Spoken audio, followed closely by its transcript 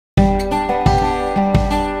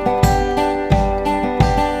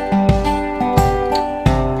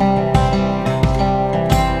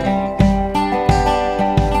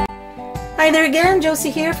everyone,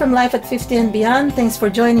 Josie here from Life at 50 and Beyond. Thanks for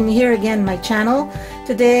joining me here again on my channel.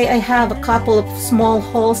 Today I have a couple of small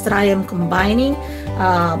hauls that I am combining.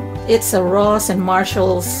 It's a Ross and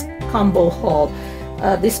Marshall's combo haul.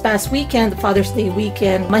 This past weekend, the Father's Day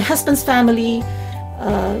weekend, my husband's family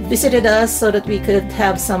visited us so that we could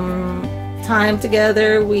have some time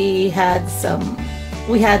together. We had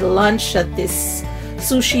lunch at this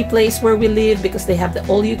sushi place where we live because they have the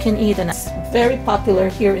all-you-can-eat, and it's very popular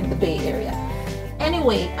here in the Bay Area.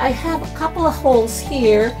 Anyway, I have a couple of hauls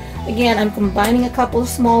here. Again, I'm combining a couple of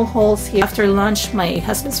small hauls here. After lunch, my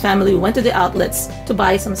husband's family went to the outlets to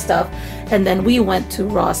buy some stuff, and then we went to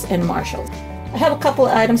Ross and Marshall. I have a couple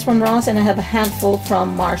of items from Ross and I have a handful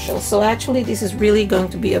from Marshall. So actually this is really going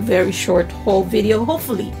to be a very short haul video,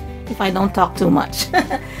 hopefully, if I don't talk too much.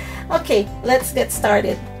 Okay, let's get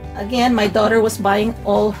started. Again, my daughter was buying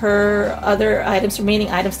all her other items, remaining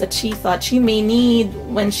items that she thought she may need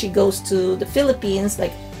when she goes to the Philippines,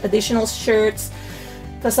 like additional shirts,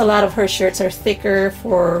 because a lot of her shirts are thicker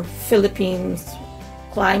for Philippines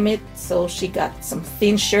climate. So she got some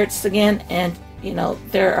thin shirts again, and you know,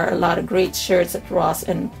 there are a lot of great shirts at Ross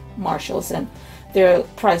and Marshall's, and their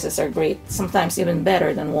prices are great, sometimes even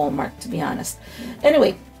better than Walmart, to be honest.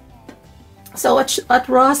 Anyway, so at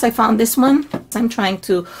Ross, I found this one. I'm trying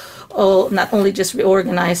to not only just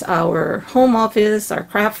reorganize our home office, our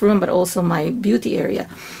craft room, but also my beauty area.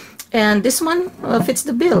 And this one fits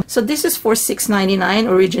the bill. So this is for $6.99,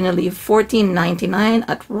 originally $14.99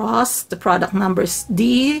 at Ross. The product number is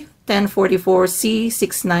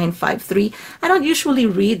D1044C6953. I don't usually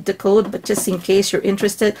read the code, but just in case you're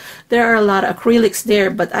interested, there are a lot of acrylics there,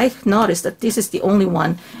 but I've noticed that this is the only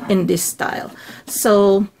one in this style.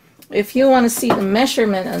 So if you want to see the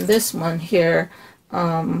measurement on this one here,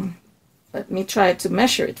 let me try to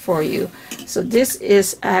measure it for you. So this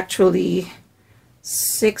is actually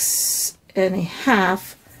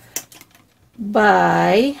 6.5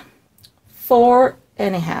 by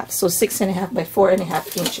 4.5. So 6.5 by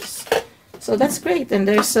 4.5 inches. So that's great. And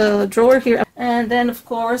there's a drawer here. And then of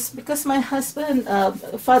course, because my husband,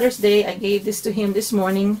 Father's Day, I gave this to him this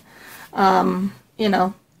morning. You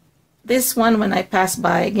know, this one, when I passed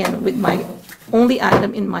by again with my only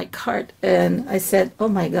item in my cart, and I said, oh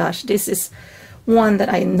my gosh, this is one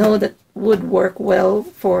that I know that would work well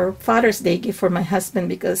for Father's Day gift for my husband,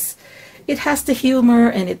 because it has the humor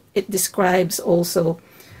and it describes also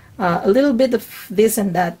a little bit of this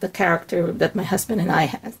and that, the character that my husband and I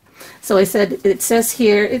have. So I said, it says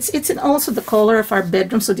here, it's in also the color of our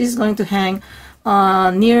bedroom. So this is going to hang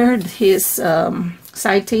near his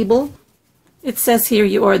side table. It says here,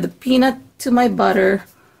 you are the peanut to my butter,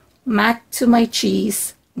 mac to my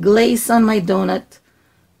cheese, glaze on my donut,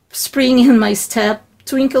 spring in my step,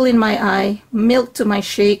 twinkle in my eye, milk to my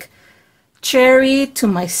shake, cherry to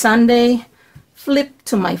my sundae, flip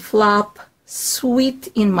to my flop, sweet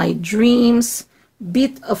in my dreams,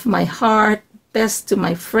 beat of my heart, best to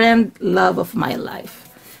my friend, love of my life.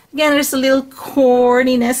 Again, there's a little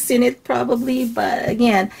corniness in it probably, but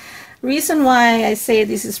again, reason why I say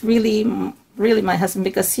this is really my husband,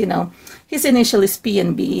 because you know, his initial is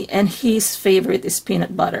P&B and his favorite is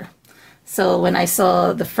peanut butter. So when I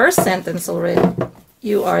saw the first sentence already,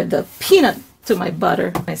 you are the peanut to my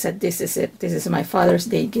butter, I said, this is it. This is my Father's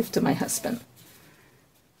Day gift to my husband.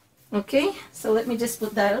 Okay, so let me just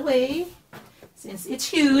put that away since it's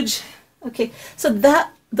huge. Okay, so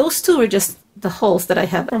those two are just the hauls that I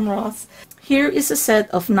have from Ross. Here is a set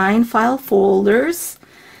of 9 file folders,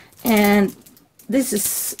 and this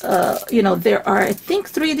is, you know, there are, I think,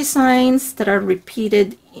 3 designs that are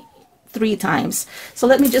repeated 3 times. So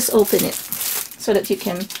let me just open it so that you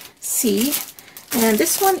can see. And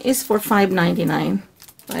this one is for $5.99,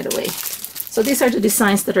 by the way. So these are the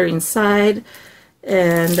designs that are inside,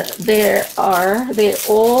 and they're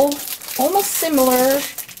all almost similar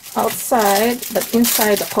outside, but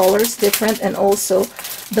inside the color is different, and also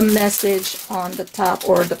the message on the top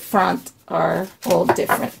or the front are all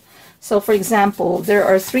different. So for example, there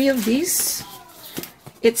are 3 of these.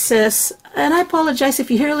 It says, and I apologize if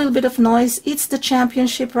you hear a little bit of noise, it's the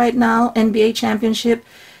championship right now, NBA championship.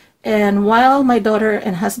 And while my daughter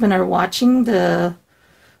and husband are watching the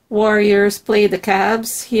Warriors play the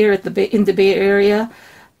Cavs here at in the Bay Area,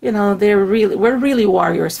 you know, we're really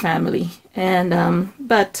Warriors family. And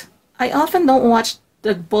but I often don't watch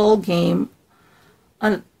the ball game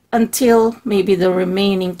until maybe the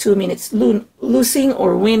remaining 2 minutes, losing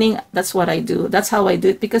or winning. That's what I do. That's how I do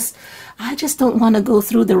it, because I just don't want to go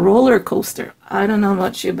through the roller coaster. I don't know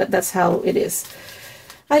about you, but that's how it is.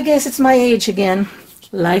 I guess it's my age again.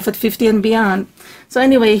 Life at 50 and beyond. So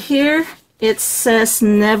anyway, here it says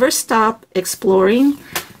never stop exploring.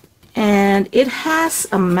 and it has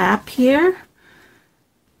a map here,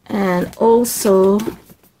 and also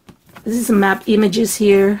this is a map images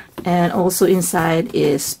here, and also inside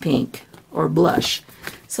is pink or blush.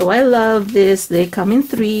 So I love this. They come in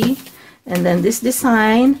 3, and then this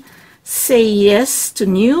design, say yes to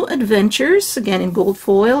new adventures, again in gold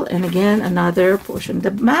foil, and again another portion.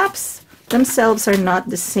 The maps themselves are not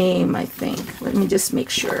the same, I think. Let me just make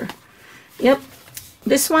sure. Yep,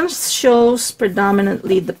 this one shows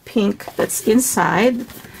predominantly the pink that's inside,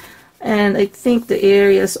 and I think the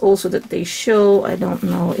areas also that they show, I don't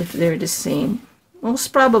know if they're the same. Most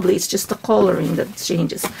probably it's just the coloring that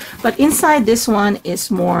changes, but inside this one is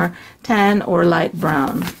more tan or light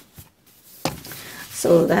brown.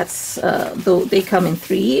 So that's though they come in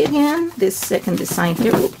 3 again. This second design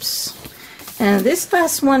here, oops, and this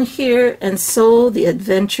last one here, and so the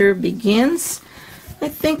adventure begins. I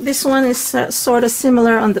think this one is sort of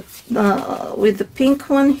similar on the with the pink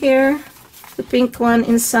one here, the pink one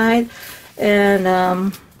inside,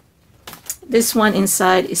 and this one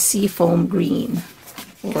inside is seafoam green,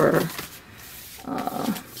 or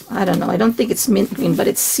I don't know, I don't think it's mint green, but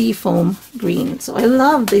it's seafoam green. So I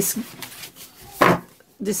love this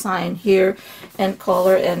design here and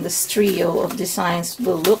color, and this trio of designs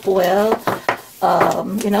will look well,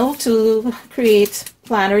 you know, to create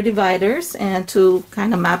planner dividers and to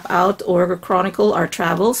kind of map out or chronicle our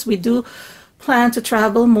travels. We do plan to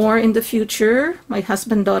travel more in the future, my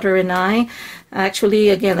husband, daughter, and I. Actually,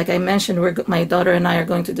 again, like I mentioned, my daughter and I are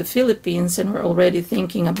going to the Philippines, and we're already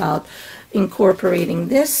thinking about incorporating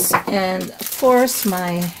this. And of course,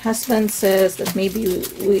 my husband says that maybe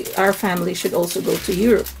our family should also go to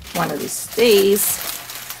Europe one of these days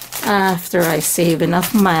after I save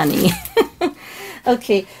enough money.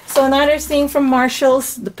 Okay, so another thing from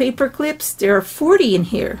Marshall's, the paper clips, there are 40 in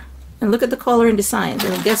here. And look at the color and designs.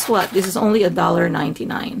 And guess what? This is only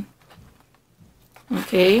 $1.99.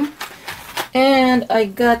 Okay. And I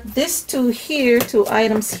got this two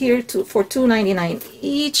items here for $2.99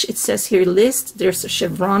 each. It says here list. There's a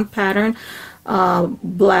chevron pattern,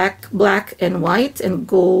 black and white, and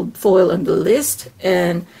gold foil on the list.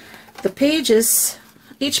 And the pages,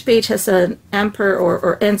 each page has an emperor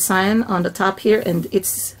or ensign on the top here, and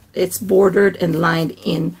it's bordered and lined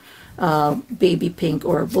in baby pink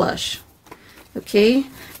or blush. Okay,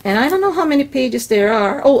 and I don't know how many pages there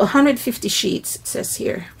are. Oh, 150 sheets, it says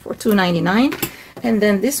here, for $2.99. And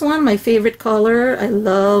then this one, my favorite color, I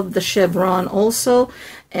love the chevron also.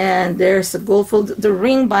 And there's a gold fold. The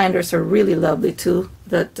ring binders are really lovely too,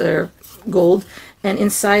 that are gold. And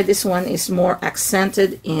inside this one is more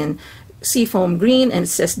accented in seafoam green, and it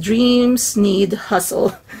says dreams need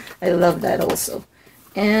hustle. I love that also.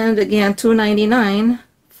 And again, $2.99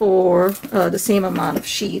 for the same amount of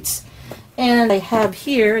sheets. And I have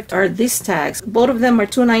here are these tags. Both of them are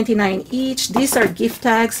 $2.99 each. These are gift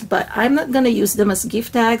tags, but I'm not going to use them as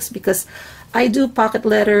gift tags because I do pocket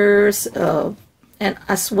letters and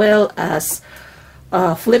as well as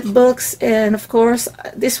flip books. And of course,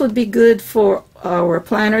 this would be good for our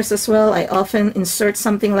planners as well. I often insert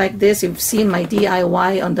something like this. You've seen my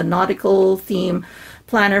DIY on the Nautical theme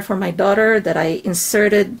planner for my daughter that I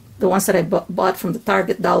inserted. The ones that I bought from the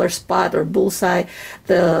Target Dollar Spot or Bullseye,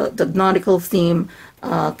 the Nautical theme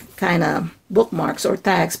kind of bookmarks or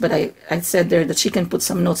tags, but I said there that she can put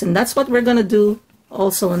some notes, and that's what we're going to do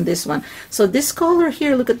also on this one. So this color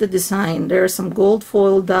here, look at the design. There are some gold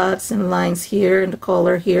foil dots and lines here, and the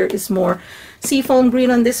color here is more seafoam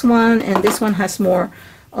green on this one, and this one has more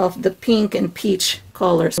of the pink and peach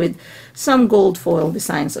colors with some gold foil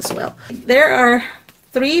designs as well. There are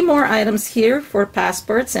 3 more items here for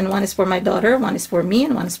passports, and one is for my daughter, one is for me,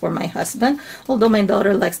 and one is for my husband. Although my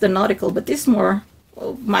daughter likes the Nautical, but this is more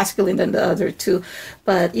masculine than the other two.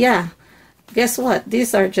 But yeah, guess what?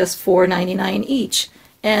 These are just $4.99 each.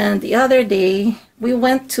 And the other day, we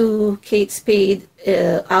went to Kate Spade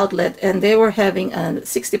outlet, and they were having a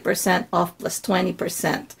 60% off plus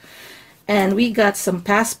 20%. And we got some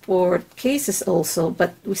passport cases also,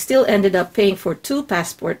 but we still ended up paying for 2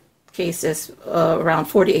 passport cases around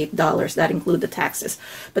 $48. That include the taxes.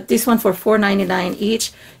 But this one for $4.99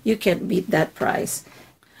 each, you can't beat that price.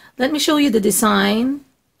 Let me show you the design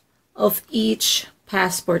of each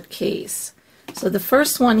passport case. So the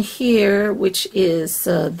first one here, which is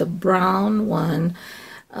the brown one,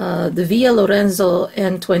 the Via Lorenzo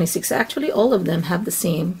N26. Actually, all of them have the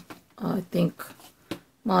same, I think,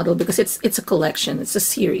 model, because it's a collection, it's a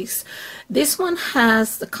series. This one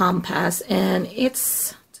has the compass, and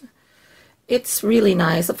it's really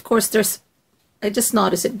nice. Of course, I just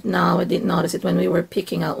noticed it now. I didn't notice it when we were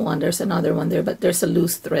picking out one. There's another one there, but there's a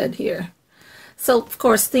loose thread here. So, of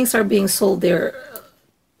course, things are being sold there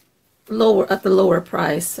at the lower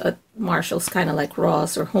price at Marshall's, kind of like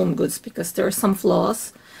Ross or Home Goods, because there are some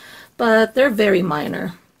flaws, but they're very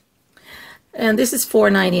minor. And this is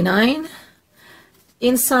 $4.99.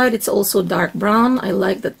 Inside it's also dark brown. I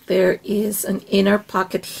like that there is an inner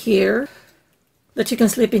pocket here that you can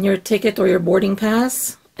slip in your ticket or your boarding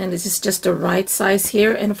pass, and this is just the right size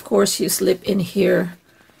here. And of course you slip in here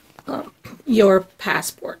your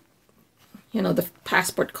passport, you know, the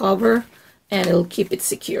passport cover, and it'll keep it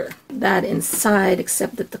secure. That inside,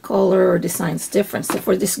 except that the color or design is different. So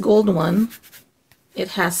for this gold one, it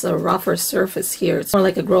has a rougher surface here. It's more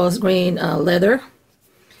like a gross grain leather,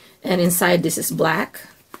 and inside this is black,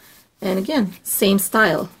 and again, same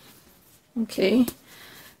style. Okay,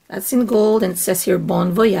 that's in gold, and it says here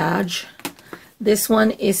Bon Voyage. This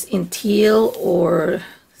one is in teal or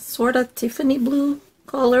sort of Tiffany blue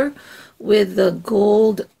color with the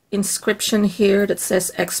gold inscription here that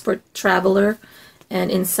says Expert Traveler,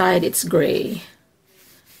 and inside it's gray.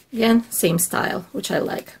 Again, same style, which I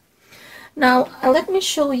like. Now let me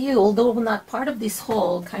show you, although not part of this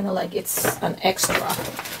haul, kind of like it's an extra.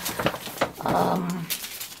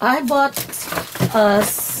 I bought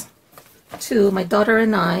us two, my daughter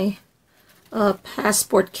and I,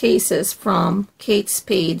 passport cases from Kate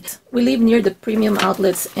Spade. We live near the premium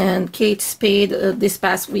outlets, and Kate Spade this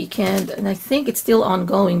past weekend, and I think it's still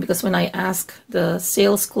ongoing, because when I asked the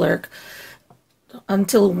sales clerk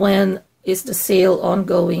until when is the sale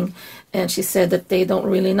ongoing, and she said that they don't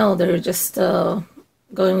really know. They're just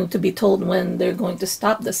going to be told when they're going to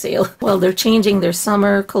stop the sale. Well, they're changing their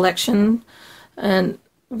summer collection and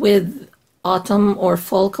with autumn or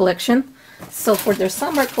fall collection. So for their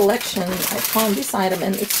summer collection, I found this item,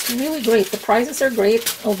 and it's really great. The prices are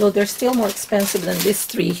great, although they're still more expensive than these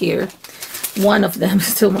three here. One of them is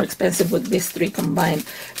still more expensive with these three combined.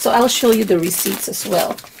 So I'll show you the receipts as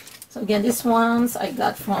well. So again, these ones I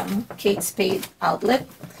got from Kate Spade outlet,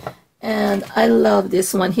 and I love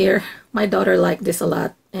this one here. My daughter liked this a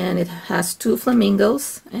lot, and it has two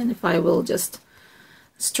flamingos. And if I will just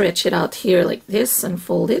stretch it out here like this and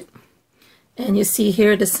fold it, and you see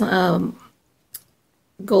here this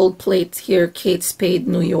gold plate here, Kate Spade,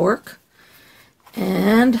 New York.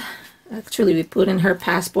 And actually we put in her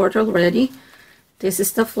passport already. This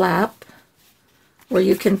is the flap where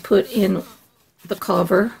you can put in the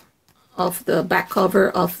cover of the back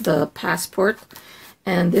cover of the passport,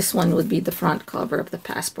 and this one would be the front cover of the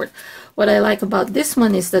passport. What I like about this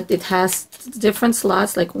one is that it has different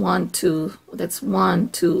slots, like 1, 2, that's 1,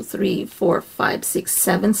 2, 3, 4, 5, 6,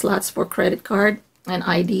 7 slots for credit card and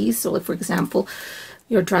IDs. So for example,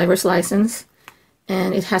 your driver's license,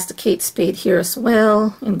 and it has the Kate Spade here as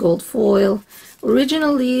well in gold foil.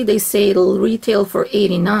 Originally they say it'll retail for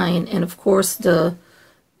 $89, and of course the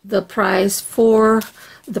price for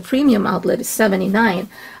the premium outlet is $79.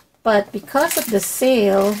 But because of the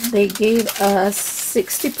sale, they gave us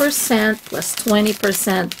 60% plus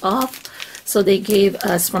 20% off. So they gave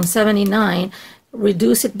us from $79,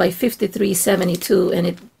 reduce it by $53.72,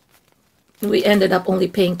 and we ended up only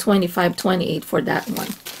paying $25.28 for that one.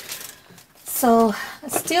 So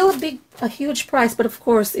still a huge price, but of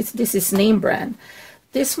course this is name brand.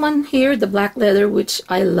 This one here, the black leather, which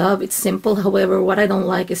I love, it's simple. However, what I don't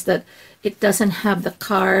like is that it doesn't have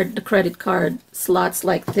the credit card slots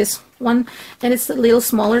like this one, and it's a little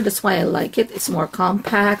smaller. That's why I like it. It's more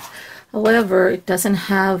compact. However, it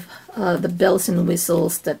doesn't have the bells and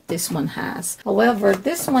whistles that this one has. However,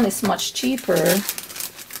 this one is much cheaper.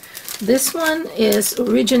 This one is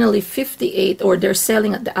originally $58, or they're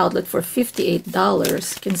selling at the outlet for $58.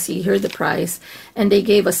 You can see here the price, and they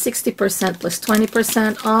gave us 60% plus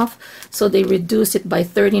 20% off, so they reduced it by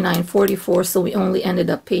 $39.44, so we only ended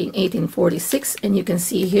up paying $18.46. And you can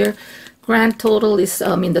see here, grand total is,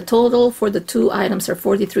 the total for the two items are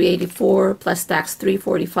 $43.84 plus tax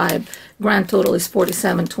 $3.45. Grand total is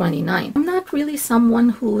 $47.29. I'm not really someone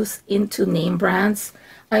who's into name brands.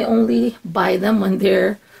 I only buy them when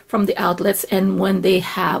they're from the outlets and when they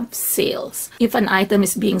have sales. If an item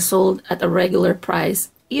is being sold at a regular price,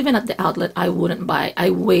 even at the outlet, I wouldn't buy. I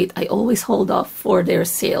wait. I always hold off for their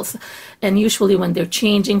sales. And usually when they're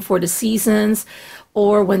changing for the seasons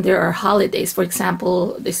or when there are holidays. For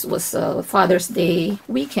example, this was Father's Day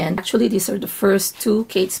weekend. Actually, these are the first two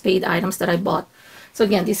Kate Spade items that I bought. So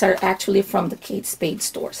again, these are actually from the Kate Spade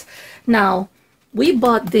stores. Now, we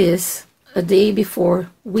bought this a day before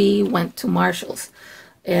we went to Marshall's.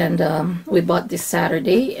 And we bought this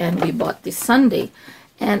Saturday and we bought this Sunday,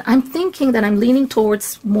 and I'm thinking that I'm leaning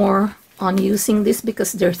towards more on using this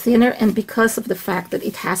because they're thinner, and because of the fact that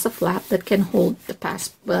it has a flap that can hold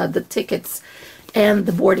the tickets and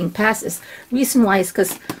the boarding passes. Reason why is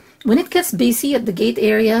because when it gets busy at the gate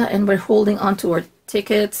area and we're holding onto our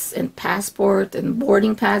tickets and passport and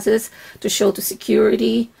boarding passes to show to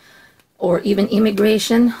security or even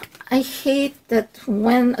immigration, I hate that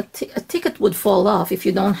when a ticket would fall off if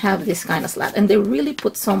you don't have this kind of slot. And they really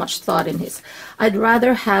put so much thought in this. I'd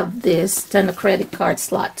rather have this than a credit card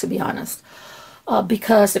slot, to be honest.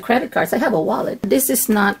 Because the credit cards, I have a wallet. This is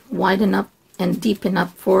not wide enough and deep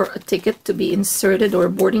enough for a ticket to be inserted or a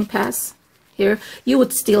boarding pass. Here, you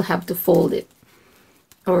would still have to fold it.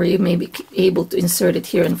 Or you may be able to insert it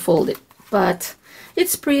here and fold it. But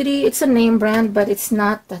it's pretty. It's a name brand, but it's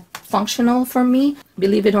not that functional for me.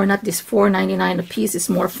 Believe it or not, this $4.99 a piece is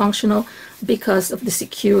more functional because of the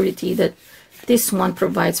security that this one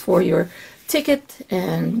provides for your ticket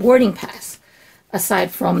and boarding pass,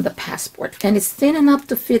 aside from the passport. And it's thin enough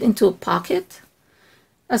to fit into a pocket,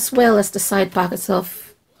 as well as the side pockets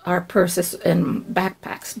of our purses and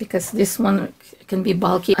backpacks, because this one can be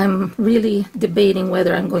bulky. I'm really debating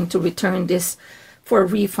whether I'm going to return this for a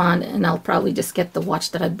refund, and I'll probably just get the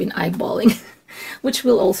watch that I've been eyeballing, which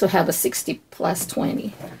will also have a 60 plus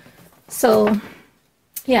 20. So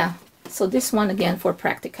yeah, so this one again for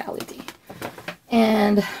practicality.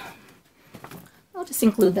 And I'll just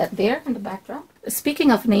include that there in the backdrop. Speaking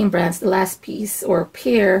of name brands, the last piece or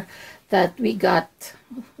pair that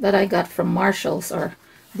I got from Marshall's, or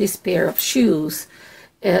this pair of shoes,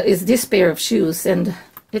 is this pair of shoes, and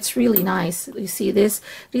it's really nice. You see this?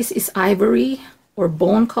 This is ivory or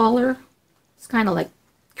bone color. It's kind of like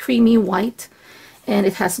creamy white, and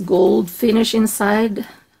it has gold finish inside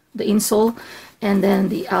the insole, and then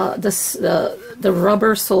the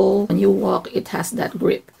rubber sole. When you walk, it has that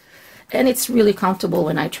grip, and it's really comfortable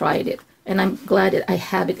when I tried it. And I'm glad that I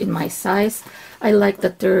have it in my size. I like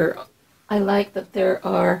that there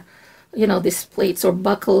are, you know, these plates or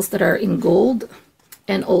buckles that are in gold,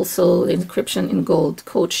 and also the inscription in gold,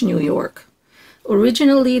 Coach New York.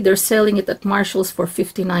 Originally, they're selling it at Marshall's for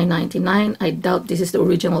 $59.99. I doubt this is the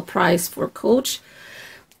original price for Coach,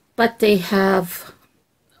 but they have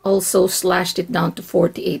also slashed it down to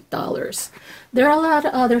 $48. There are a lot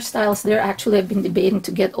of other styles there. Actually, I've been debating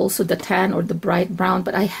to get also the tan or the bright brown,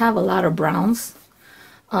 but I have a lot of browns.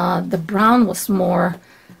 The brown was more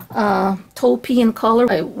taupey in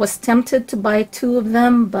color. I was tempted to buy 2 of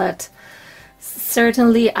them, but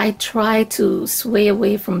certainly I try to sway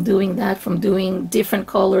away from doing that, from doing different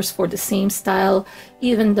colors for the same style,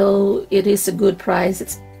 even though it is a good price.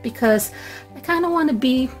 It's because I kind of want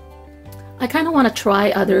to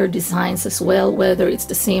try other designs as well, whether it's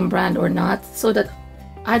the same brand or not, so that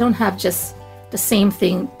I don't have just the same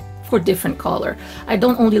thing for different color. I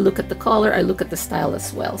don't only look at the color, I look at the style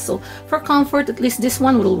as well. So for comfort, at least this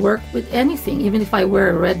one will work with anything. Even if I wear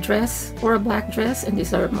a red dress or a black dress and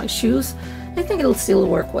these are my shoes, I think it'll still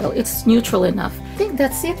work well. It's neutral enough. I think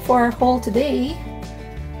that's it for our haul today.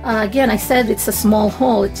 Again, I said it's a small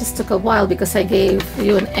haul. It just took a while because I gave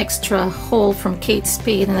you an extra haul from Kate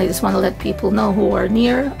Spade, and I just want to let people know who are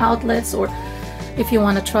near outlets, or if you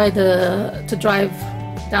want to try to drive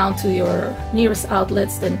down to your nearest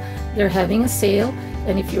outlets, then they're having a sale.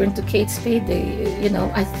 And if you're into Kate Spade, they, you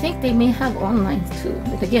know, I think they may have online too.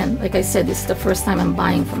 But again, like I said, this is the first time I'm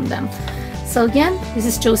buying from them. So again, this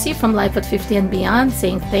is Josie from Life at 50 and Beyond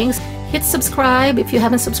saying thanks. Hit subscribe if you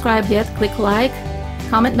haven't subscribed yet. Click like,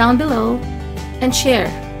 comment down below, and share.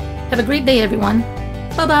 Have a great day, everyone.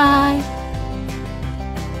 Bye-bye.